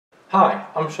Hi,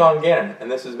 I'm Sean Gannon, and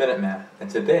this is Minute Math, and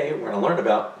today we're going to learn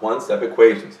about one-step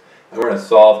equations, and we're going to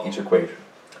solve each equation.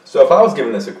 So if I was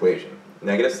given this equation,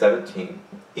 negative 17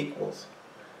 equals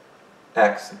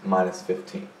x minus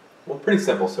 15. Well, pretty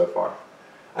simple so far.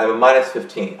 I have a minus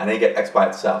 15. I need to get x by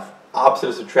itself. Opposite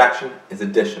of subtraction is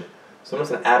addition. So I'm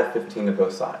just going to add a 15 to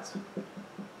both sides.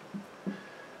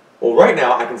 Well, right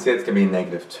now I can see it's going to be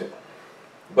negative 2.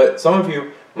 But some of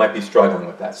you might be struggling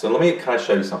with that. So let me kind of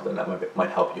show you something that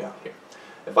might help you out here.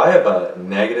 If I have a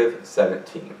negative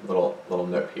 17, little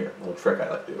note here, little trick I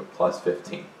like to do, plus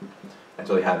 15,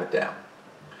 until you have it down.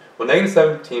 Well, negative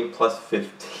 17 plus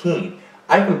 15,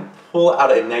 I can pull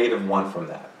out a negative 1 from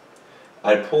that.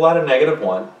 I'd pull out a negative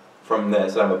 1 from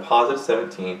this, I have a positive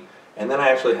 17, and then I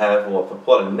actually have, well, if I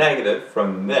pull out a negative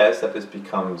from this, that just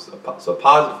becomes, so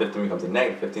positive 15 becomes a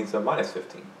negative 15, so minus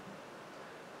 15.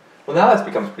 Well, now this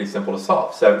becomes pretty simple to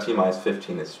solve. 17 minus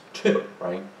 15 is 2,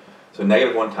 right? So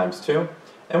negative 1 times 2.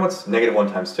 And what's negative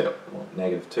 1 times 2? Well,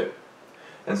 negative 2.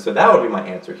 And so that would be my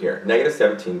answer here. Negative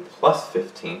 17 plus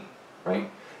 15, right?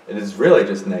 It is really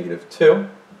just negative 2.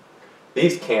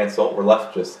 These cancel. We're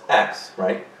left with just x,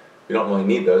 right? We don't really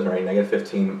need those, right? Negative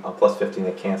 15 plus 15,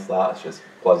 they cancel out. It's just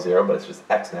plus 0, but it's just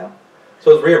x now.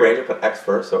 So let's rearrange it, put x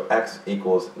first. So x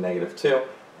equals negative 2.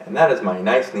 And that is my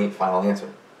nice, neat final answer.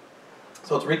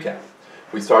 So let's recap.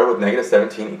 We started with negative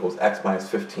 17 equals x minus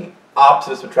 15.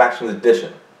 Opposite of subtraction is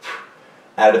addition.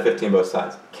 Added a 15 both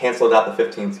sides. Canceled out the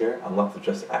 15s here. I'm left with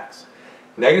just x.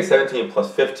 Negative 17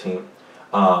 plus 15.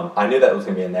 I knew that was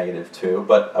going to be a negative 2,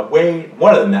 but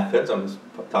one of the methods, I'm just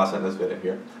tossing in this video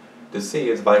here, to see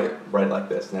is if I write it like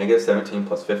this. Negative 17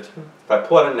 plus 15. If I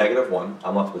pull out a negative 1,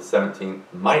 I'm left with 17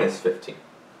 minus 15.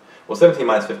 Well, 17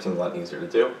 minus 15 is a lot easier to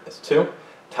do. It's 2.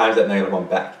 Times that negative 1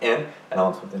 back in, and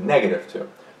I'm left with a negative 2.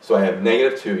 So I have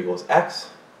negative 2 equals x.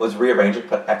 Let's rearrange it,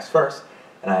 put x first,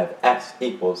 and I have x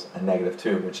equals a negative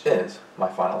 2, which is my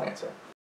final answer.